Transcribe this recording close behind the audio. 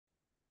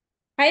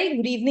Hi,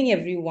 good evening,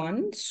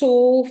 everyone.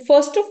 So,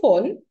 first of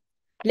all,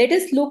 let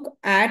us look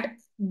at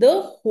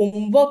the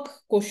homework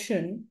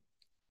question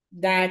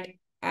that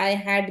I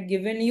had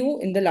given you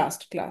in the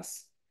last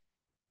class.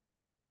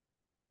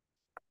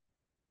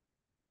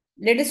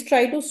 Let us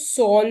try to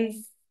solve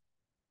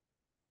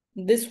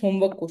this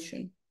homework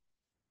question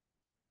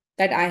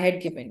that I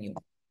had given you,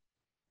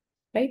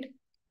 right?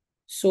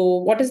 So,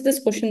 what is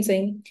this question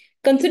saying?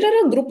 Consider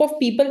a group of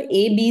people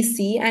A, B,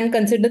 C and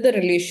consider the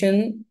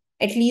relation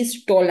at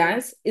least tall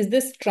as. Is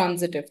this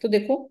transitive? So,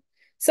 देखो,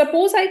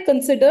 suppose I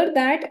consider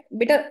that,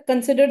 beta,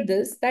 consider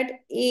this, that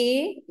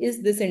A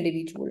is this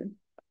individual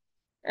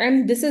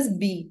and this is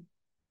B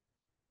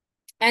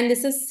and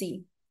this is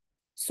C.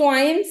 So, I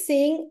am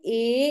saying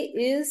A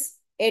is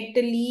at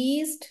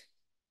least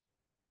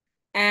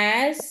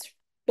as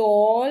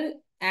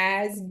tall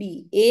as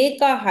B. A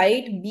का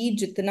height B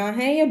जितना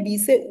है या B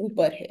से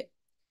ऊपर है.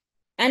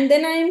 And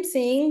then I am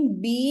saying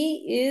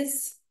B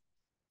is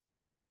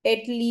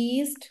at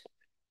least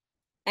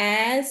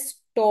as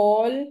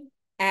tall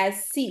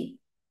as C.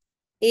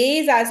 A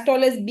is as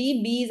tall as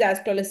B, B is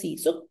as tall as C.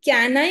 So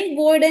can I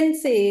go ahead and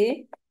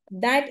say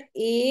that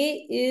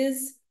A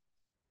is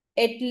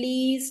at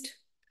least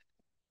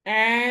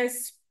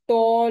as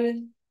tall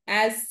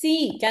as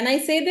C? Can I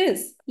say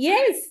this?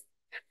 Yes.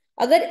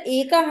 अगर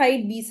A का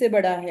height B से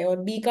बड़ा है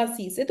और B का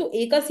C से, तो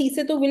A का C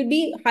से तो will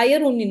be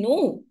higher only,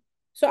 no?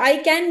 So I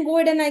can go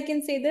ahead and I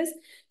can say this.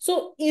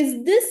 So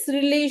is this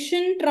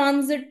relation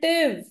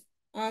transitive?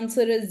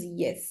 Answer is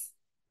yes.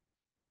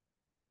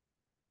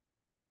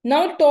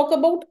 Now talk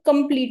about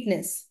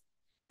completeness.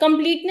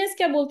 Completeness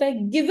क्या बोलता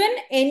है? Given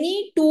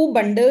any two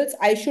bundles,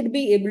 I should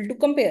be able to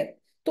compare.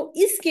 तो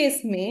इस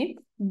case में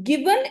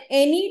given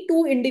any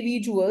two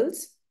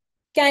individuals,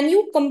 can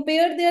you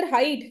compare their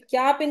height?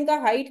 क्या आप इनका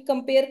height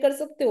compare कर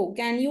सकते हो?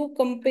 Can you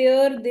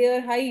compare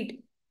their height?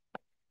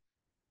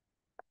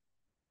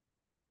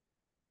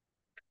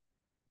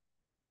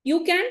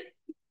 You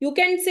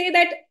can say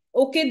that,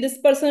 okay, this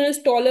person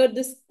is taller,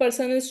 this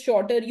person is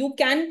shorter. You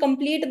can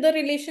complete the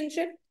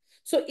relationship.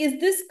 So is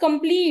this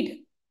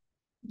complete?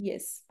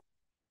 Yes.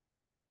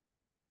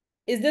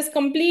 Is this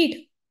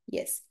complete?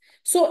 Yes.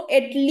 So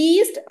at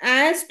least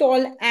as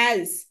tall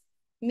as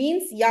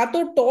means या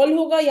तो tall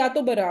होगा या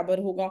तो बराबर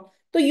होगा.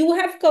 तो you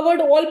have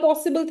covered all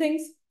possible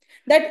things.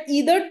 That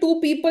either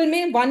two people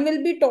में one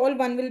will be tall,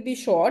 one will be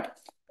short,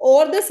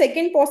 or the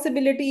second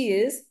possibility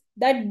is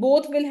that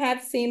both will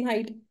have same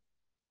height.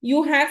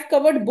 You have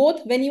covered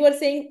both when you are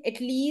saying at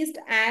least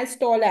as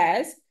tall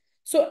as.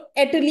 So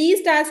at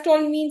least as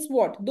tall means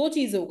what? दो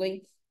चीज हो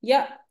गई,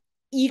 या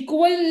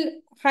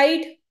equal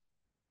height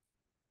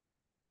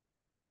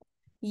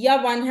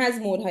या one has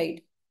more height.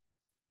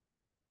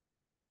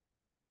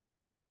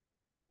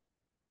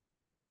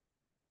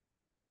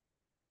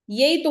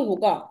 यही तो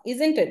होगा,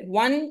 isn't it?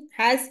 One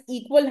has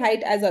equal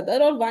height as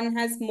other or one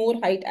has more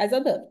height as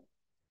other.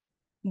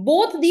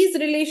 Both these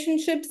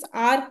relationships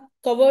are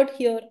covered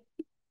here,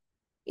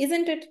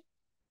 isn't it?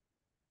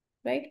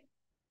 Right?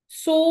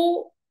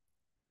 So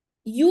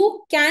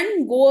you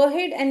can go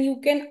ahead and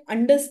you can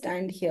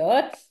understand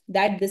here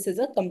that this is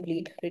a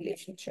complete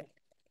relationship.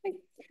 Right?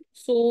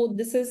 So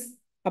this is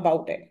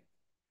about it,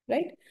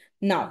 right?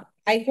 Now,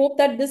 I hope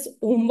that this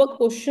homework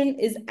question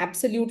is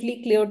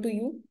absolutely clear to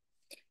you.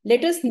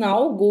 Let us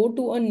now go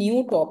to a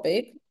new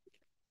topic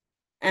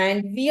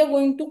and we are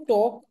going to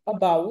talk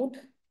about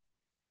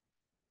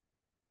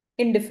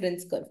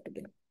indifference curve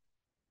today.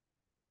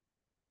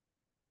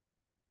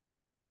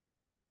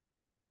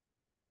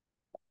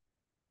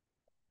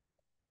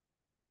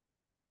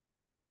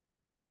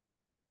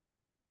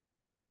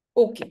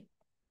 Okay,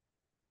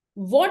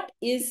 what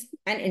is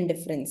an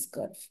indifference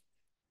curve?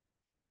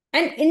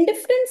 An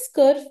indifference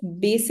curve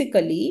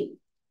basically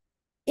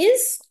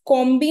is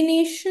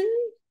combination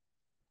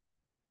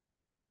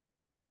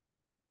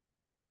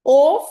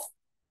of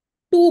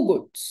two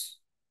goods.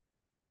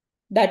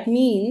 That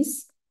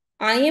means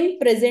I am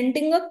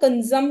presenting a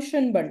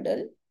consumption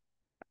bundle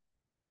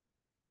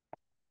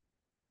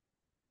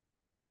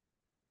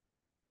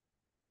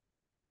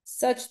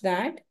such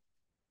that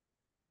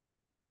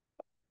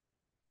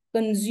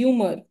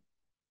consumer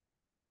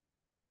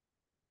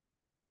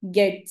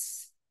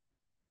gets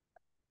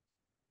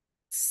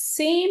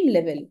same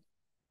level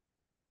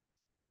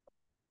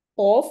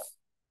of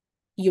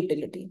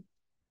utility,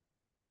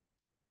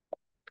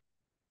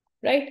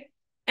 right?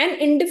 An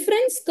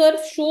indifference curve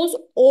shows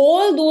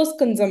all those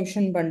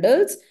consumption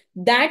bundles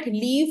that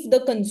leave the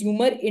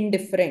consumer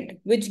indifferent,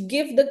 which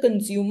give the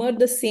consumer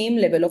the same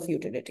level of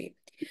utility.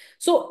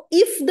 So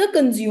if the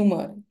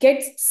consumer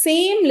gets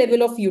same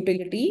level of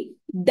utility,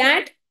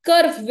 that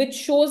curve which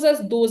shows us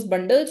those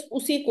bundles,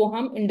 उसी को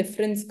हम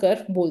indifference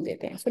curve बोल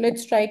देते हैं. So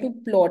let's try to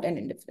plot an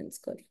indifference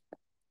curve.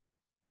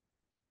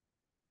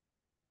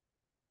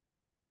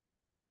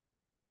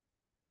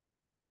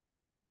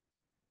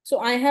 So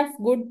I have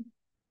good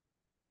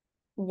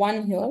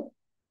 1 here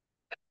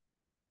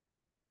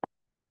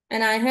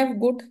and I have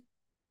good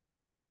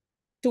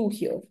 2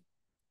 here.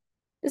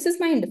 This is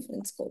my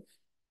indifference curve.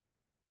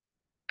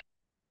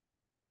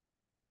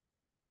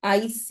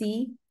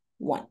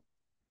 IC1.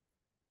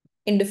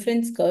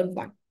 Indifference curve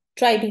 1.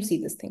 Try to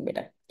see this thing,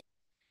 beta.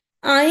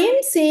 I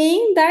am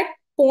saying that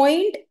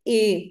point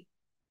A,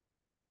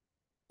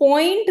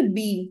 point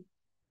B,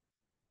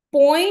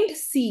 point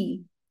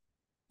C,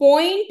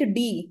 point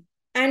D,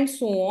 and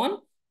so on.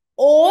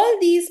 All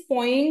these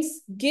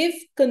points give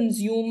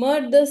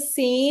consumer the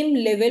same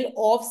level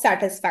of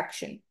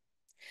satisfaction.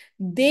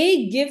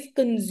 They give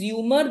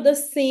consumer the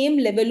same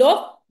level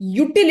of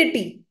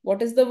utility.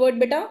 What is the word,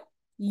 beta?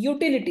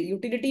 Utility.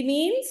 Utility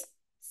means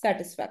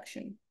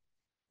satisfaction.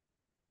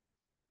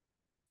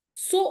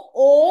 So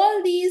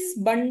all these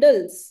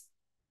bundles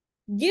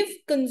give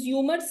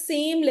consumer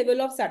same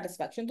level of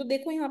satisfaction. तो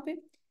देखो यहाँ पे,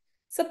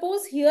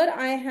 suppose here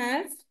I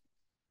have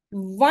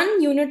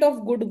 1 unit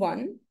of good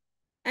 1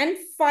 and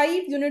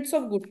 5 units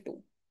of good 2.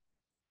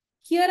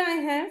 Here I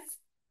have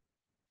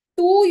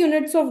 2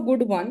 units of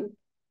good 1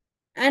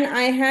 and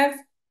I have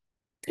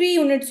 3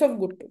 units of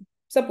good 2.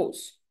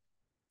 Suppose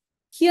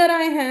here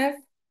I have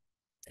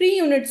 3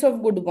 units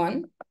of good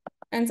 1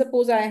 and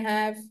suppose I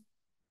have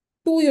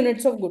 2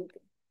 units of good 2.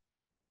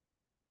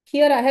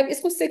 Here I have,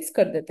 इसको 6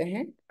 कर देते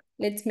हैं.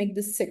 Let's make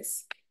this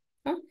 6.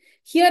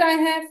 Here I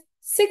have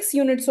 6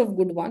 units of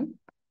good 1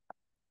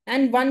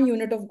 and 1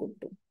 unit of good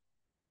 2.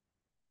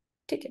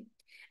 ठीक है.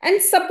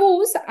 And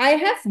suppose I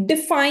have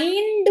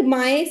defined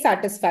my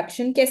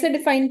satisfaction. कैसे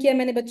define किया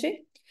मैंने बच्चे?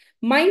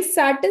 My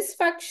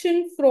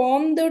satisfaction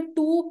from the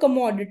two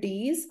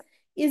commodities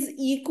is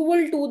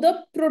equal to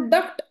the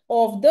product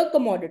of the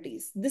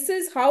commodities. This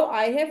is how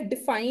I have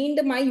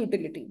defined my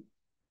utility.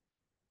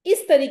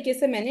 इस तरीके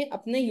से मैंने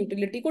अपने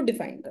यूटिलिटी को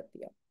डिफाइन कर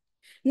दिया.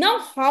 Now,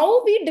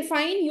 how we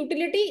define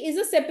utility is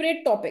a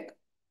separate topic.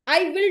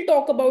 I will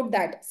talk about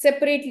that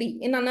separately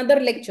in another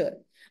lecture.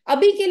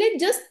 अभी के लिए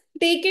just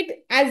take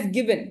it as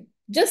given.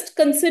 Just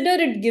consider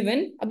it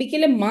given. अभी के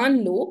लिए मान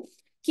लो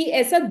कि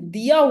ऐसा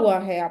दिया हुआ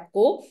है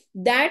आपको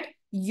that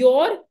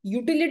your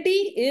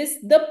utility is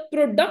the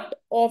product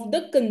of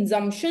the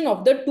consumption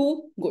of the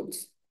two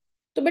goods.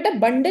 तो बेटा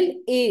बंडल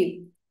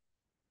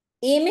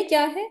ए में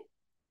क्या है?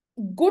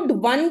 गुड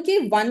 1 के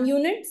 1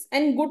 यूनिट्स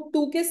एंड गुड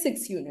 2 के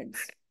 6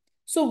 units.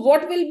 So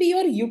what will be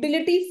your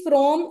utility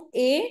from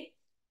A?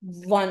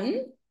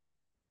 1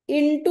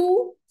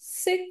 into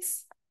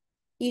 6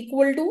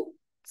 equal to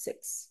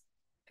 6.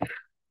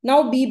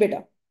 Now B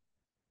beta.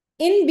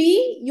 In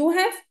B, you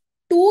have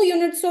 2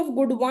 units of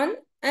good 1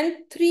 and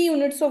 3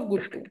 units of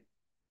good 2.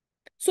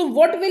 So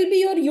what will be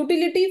your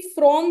utility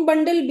from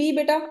bundle B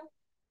beta?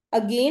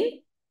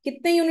 Again,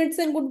 कितने units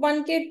हैं good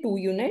 1 के? 2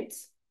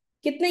 units.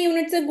 कितने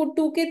units हैं good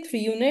 2 के? 3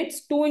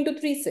 units. 2 into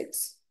 3,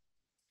 6.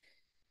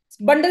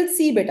 Bundle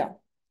C beta.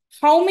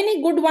 How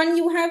many good 1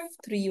 you have?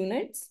 3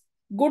 units.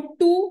 Good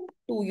 2,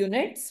 2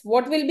 units.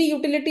 What will be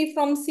utility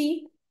from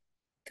C?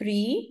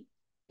 3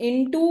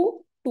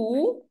 into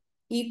 2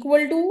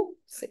 equal to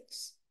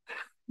 6.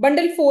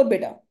 Bundle 4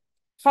 beta.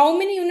 How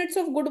many units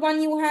of good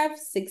 1 you have?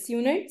 6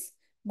 units.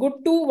 Good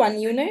 2, 1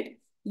 unit.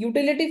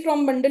 Utility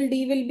from bundle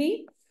D will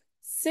be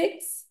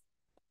 6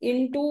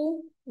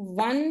 into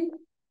 1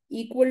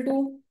 equal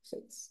to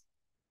 6.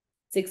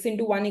 6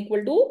 into 1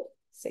 equal to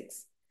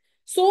 6.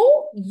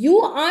 So you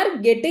are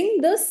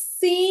getting the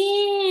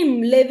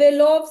same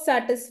level of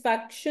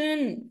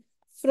satisfaction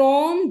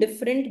from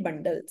different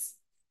bundles.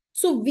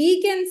 So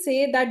we can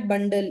say that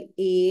bundle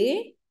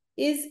A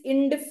is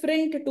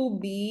indifferent to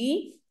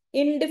B,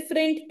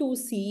 indifferent to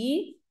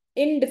C,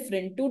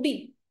 indifferent to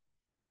D.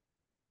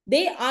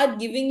 They are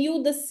giving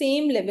you the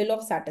same level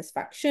of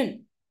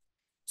satisfaction.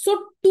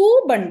 So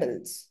two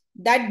bundles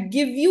that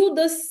give you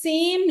the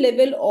same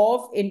level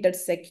of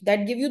intersection,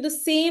 that give you the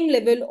same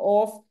level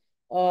of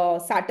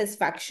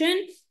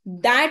satisfaction,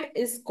 that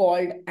is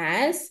called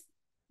as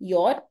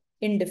your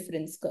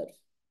indifference curve.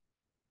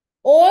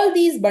 All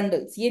these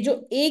bundles, ये जो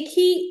एक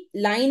ही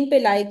line पे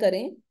लाई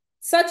करें,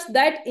 such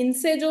that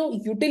इनसे जो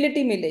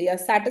utility मिले या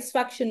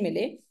satisfaction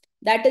मिले,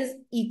 that is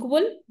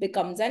equal,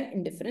 becomes an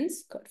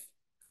indifference curve.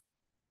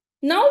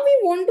 Now we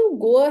want to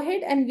go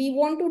ahead and we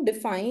want to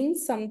define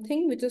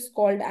something which is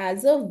called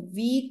as a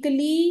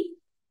weakly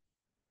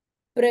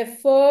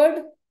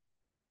preferred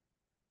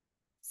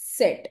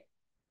set.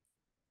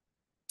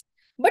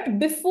 But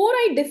before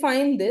I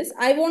define this,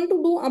 I want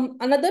to do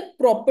another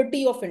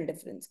property of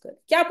indifference curve.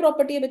 क्या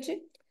property है बच्चे?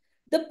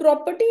 The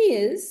property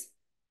is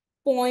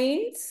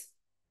points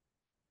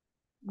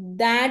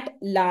that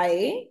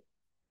lie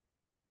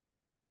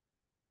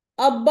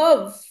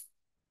above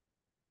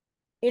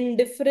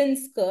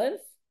indifference curve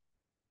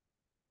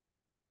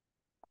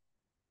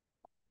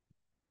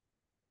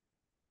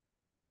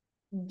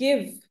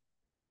give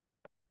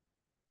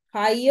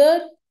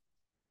higher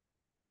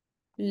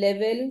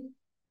level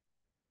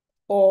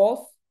of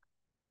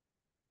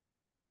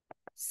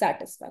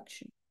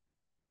satisfaction.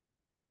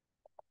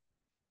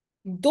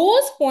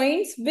 Those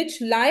points which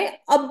lie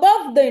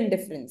above the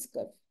indifference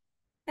curve,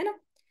 है ना?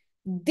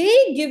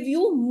 They give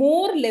you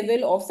more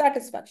level of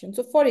satisfaction.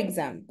 So for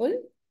example,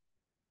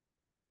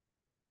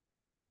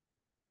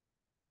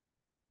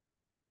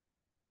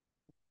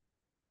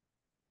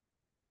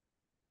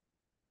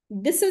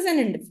 this is an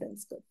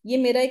indifference curve, ये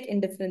मेरा एक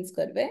indifference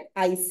curve है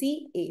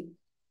ICA।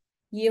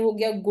 ये हो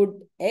गया good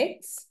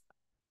x,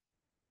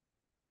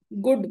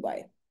 good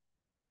y।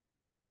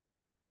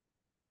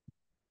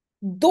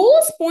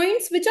 Those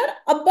points which are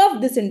above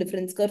this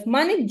indifference curve,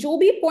 माने जो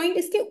भी पॉइंट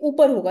इसके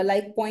ऊपर होगा,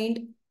 like point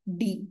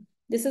D,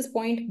 this is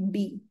point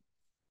B,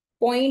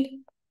 point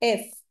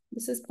F,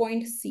 this is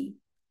point C,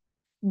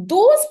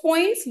 those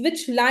points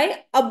which lie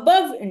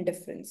above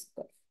indifference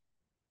curve,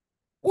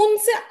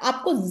 उनसे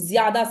आपको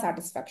ज्यादा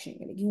satisfaction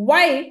मिलेगी।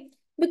 Why?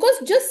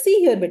 Because just see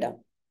here बेटा,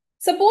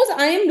 suppose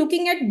I am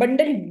looking at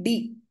bundle D,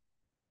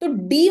 तो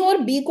D और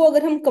B को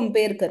अगर हम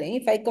कंपेयर करें,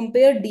 if I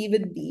compare D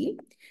with B,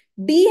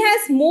 D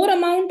has more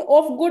amount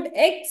of good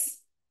x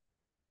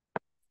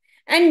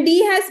and D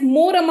has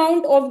more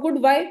amount of good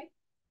Y,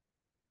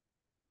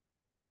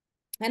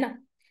 है ना?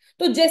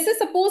 तो जैसे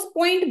suppose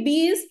point B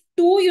is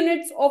 2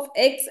 units of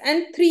x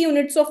and 3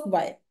 units of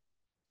Y,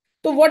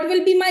 तो what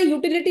will be my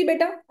utility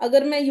बेटा?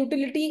 अगर मैं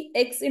utility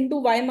x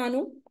into Y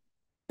मानू,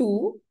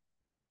 2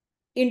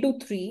 into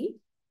 3,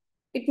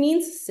 it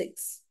means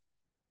 6.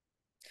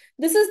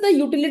 This is the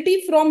utility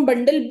from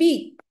bundle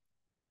B.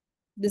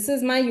 This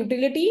is my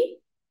utility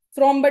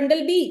from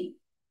bundle B.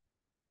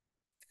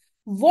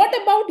 What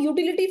about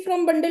utility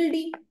from bundle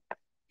D?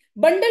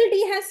 Bundle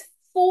D has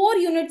 4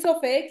 units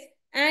of x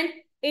and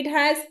it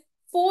has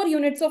 4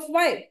 units of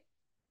y.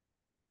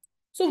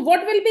 So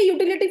what will be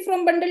utility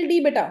from bundle D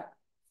beta?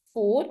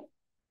 4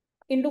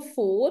 into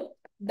 4,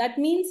 that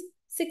means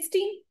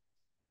 16.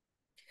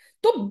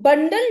 तो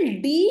bundle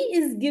D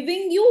is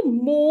giving you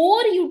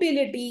more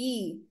utility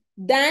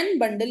then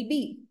bundle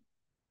B,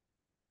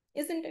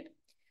 isn't it?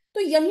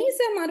 तो यहीं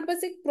से हमारे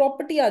पास एक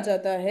property आ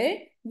जाता है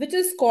which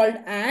is called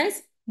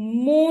as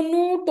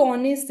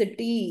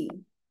monotonicity.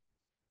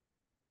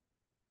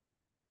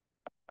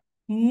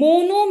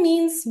 Mono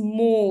means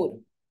more,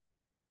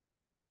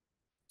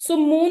 so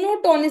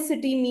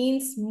monotonicity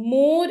means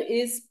more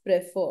is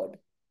preferred.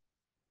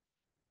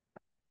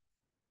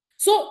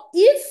 So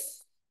if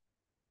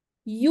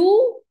you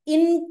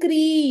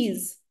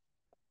increase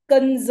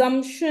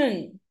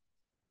consumption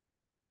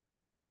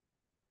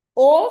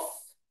of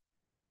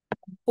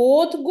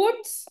both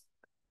goods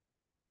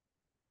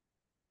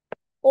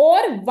or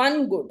one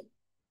good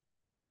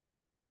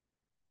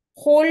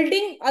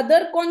holding other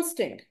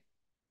constant,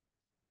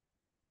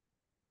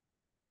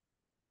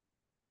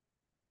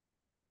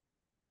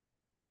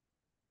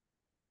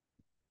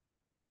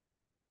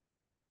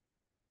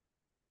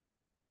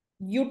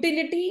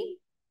 utility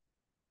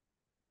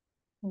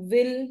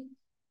will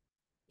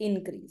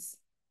increase,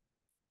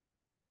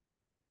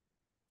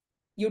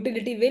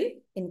 utility will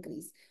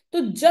increase.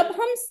 तो जब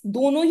हम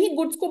दोनों ही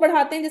goods को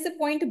बढ़ाते हैं, जैसे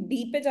point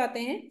B पे जाते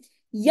हैं,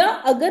 या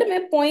अगर मैं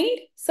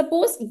पॉइंट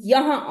सपोज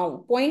यहां आऊं,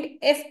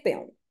 पॉइंट एफ पे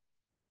आऊं,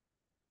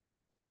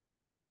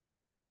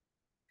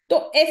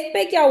 तो एफ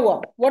पे क्या हुआ?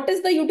 What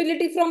is the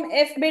utility from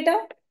F बेटा?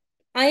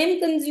 I am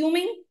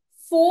consuming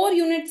 4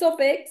 units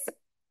of x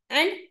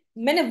and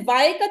मैंने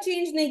y का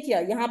चेंज नहीं किया,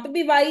 यहां पे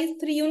भी y is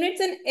 3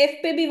 units and F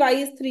पे भी y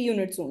इज 3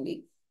 यूनिट्स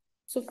होंगी।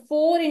 सो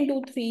 4 into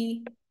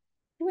 3,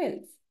 12.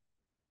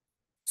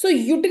 So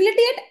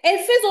utility at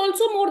F is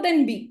also more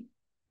than B.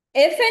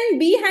 F and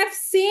B have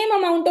same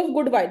amount of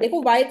good Y.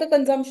 देखो Y का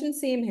consumption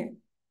same है,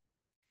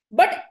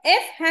 but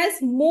F has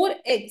more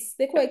X.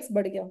 देखो X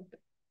बढ़ गया.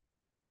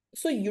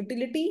 So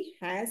utility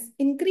has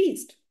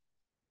increased,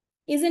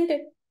 isn't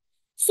it?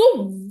 So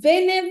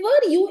whenever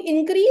you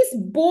increase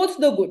both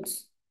the goods,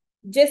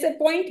 जैसे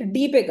point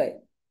D पे गए,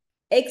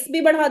 X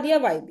भी बढ़ा दिया,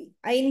 Y भी,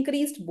 I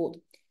increased both,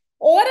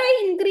 or I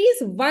increase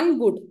one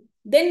good,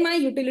 then my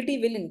utility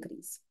will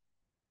increase.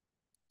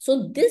 So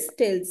this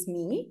tells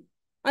me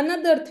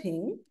another thing,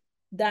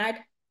 that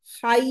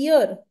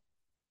higher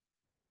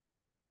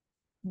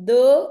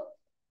the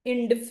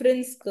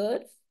indifference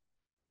curve,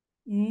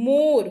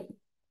 more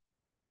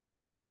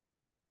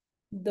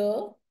the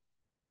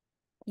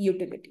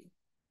utility.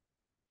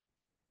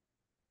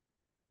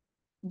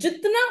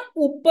 जितना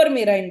ऊपर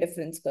मेरा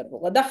indifference curve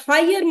होगा, the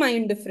higher my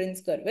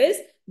indifference curve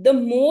is, the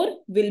more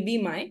will be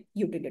my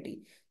utility.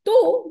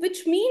 तो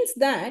which means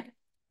that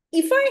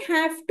if I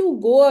have to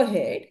go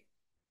ahead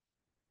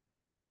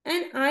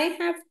and I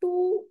have to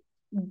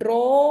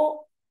draw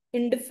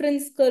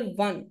indifference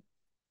curve 1,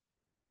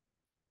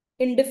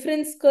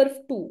 indifference curve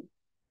 2,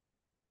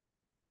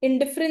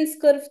 indifference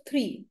curve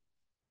 3,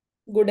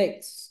 good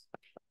x,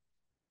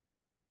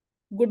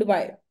 good y.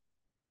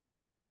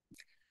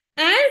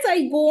 As I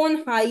go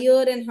on higher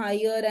and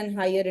higher and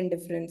higher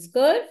indifference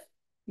curve,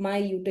 my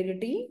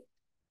utility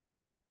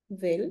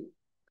will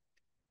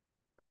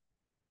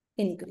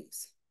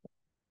increase.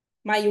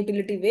 My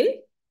utility will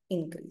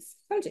increase.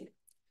 समझे?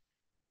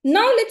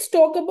 Now let's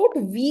talk about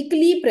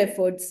weakly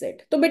preferred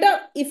set. तो बेटा,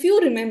 if you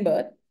remember,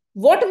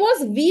 what was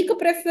weak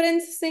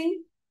preference saying?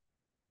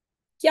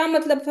 क्या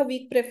मतलब था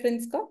weak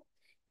preference का?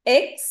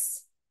 X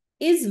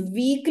is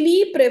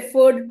weakly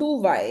preferred to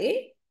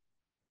Y.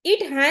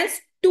 It has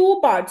two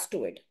parts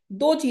to it.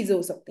 दो चीजें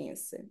हो सकती हैं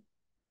इससे.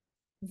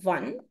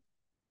 One,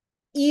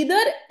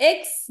 either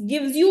X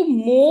gives you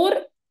more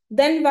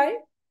than Y,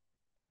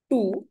 2,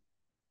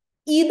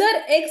 either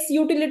x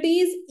utility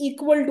is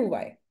equal to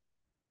y.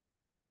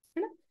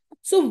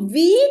 So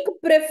weak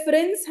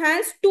preference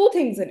has two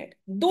things in it.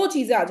 दो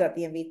चीजें आ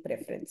जाती हैं weak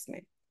preference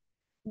में.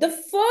 The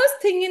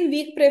first thing in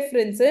weak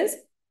preference is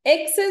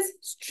x is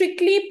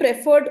strictly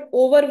preferred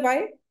over y.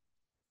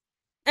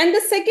 And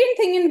the second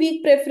thing in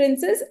weak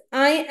preference is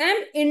I am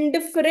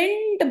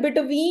indifferent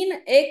between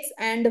x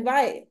and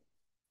y.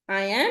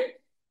 I am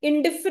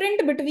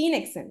indifferent between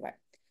x and y.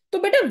 तो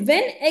बेटा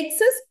when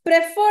x is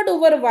preferred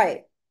over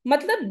y,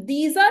 मतलब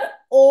these are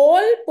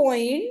all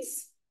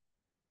points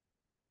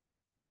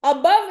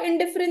above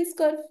indifference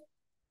curve.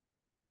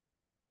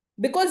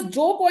 Because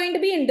जो point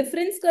भी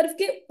indifference curve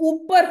के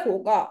ऊपर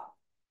होगा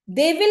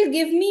they will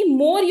give me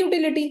more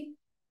utility.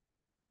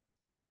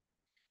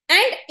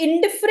 And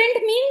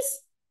indifferent means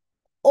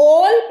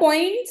all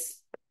points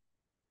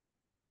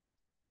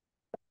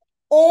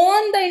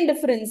on the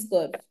indifference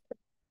curve.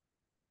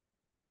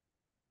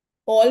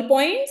 All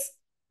points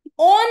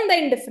on the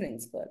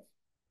indifference curve.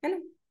 है ना?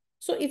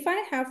 So if I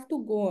have to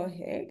go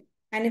ahead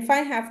and if I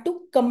have to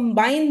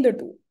combine the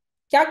two,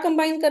 क्या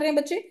combine कर रहे हैं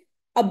बच्चे?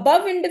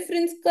 Above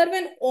indifference curve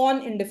and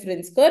on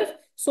indifference curve.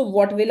 So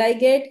what will I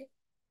get?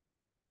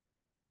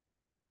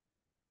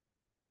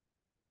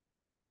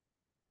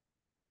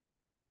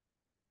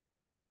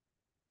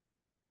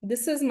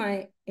 This is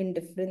my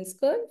indifference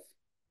curve.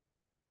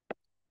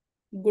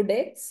 Good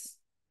x,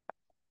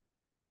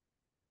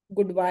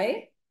 good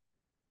y,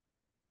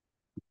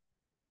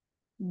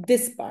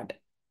 this part.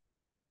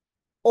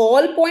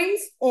 All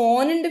points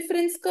on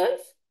indifference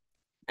curve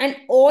and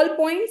all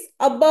points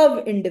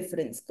above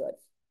indifference curve.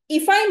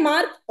 If I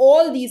mark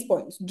all these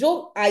points,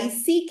 जो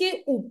IC के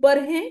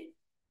ऊपर हैं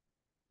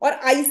और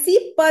IC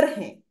पर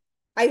हैं,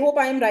 I hope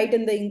I am right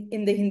in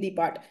the Hindi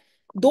part.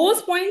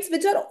 Those points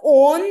which are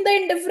on the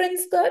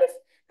indifference curve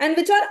and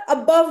which are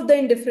above the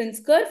indifference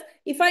curve,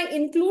 if I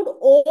include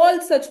all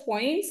such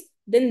points,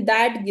 then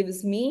that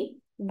gives me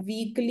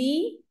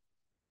weakly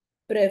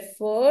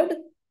preferred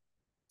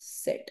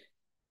set.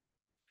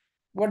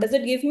 What does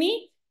it give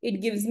me?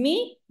 It gives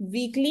me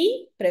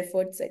weakly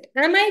preferred set.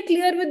 Am I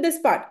clear with this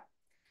part?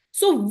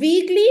 So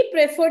weakly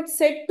preferred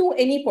set to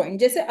any point.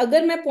 जैसे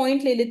अगर मैं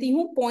point ले लेती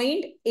हूँ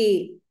point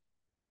A,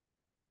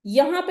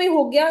 यहां पे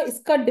हो गया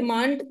इसका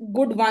डिमांड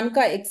गुड 1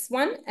 का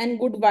x1 एंड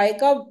गुड y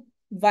का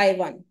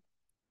y1.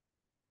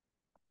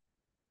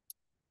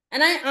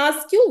 And I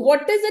ask you,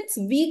 what is its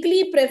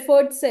weakly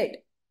preferred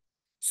set?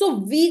 So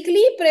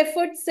weakly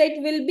preferred set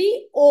will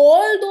be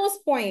all those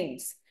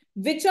points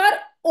which are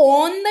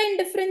on the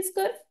indifference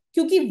curve,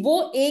 क्योंकि वो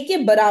a के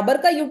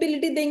बराबर का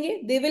utility देंगे.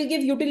 They will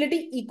give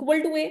utility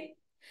equal to a.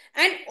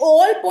 And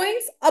all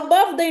points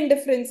above the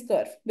indifference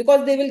curve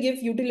because they will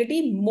give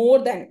utility more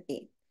than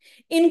a.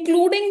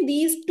 Including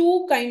these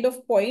two kind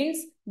of points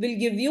will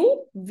give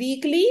you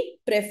weakly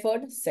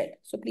preferred set.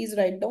 So please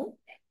write down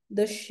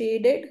the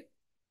shaded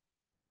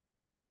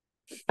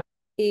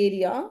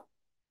area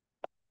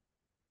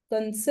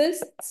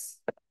consists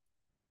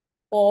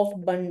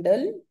of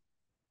bundle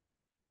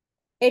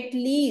at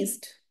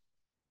least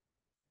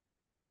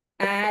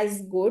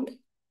as good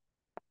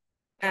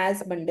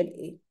as bundle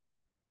A.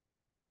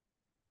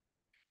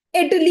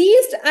 At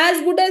least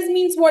as good as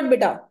means what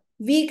beta?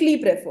 Weakly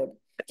preferred.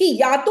 कि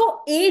या तो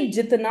A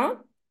जितना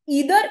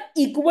either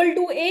equal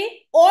to A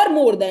or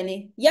more than A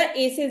या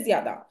A से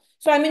ज्यादा.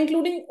 So I'm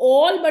including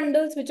all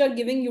bundles which are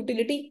giving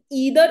utility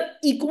either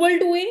equal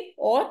to A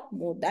or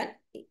more than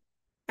A.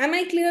 Am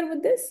I clear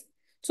with this?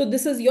 So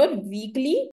this is your weakly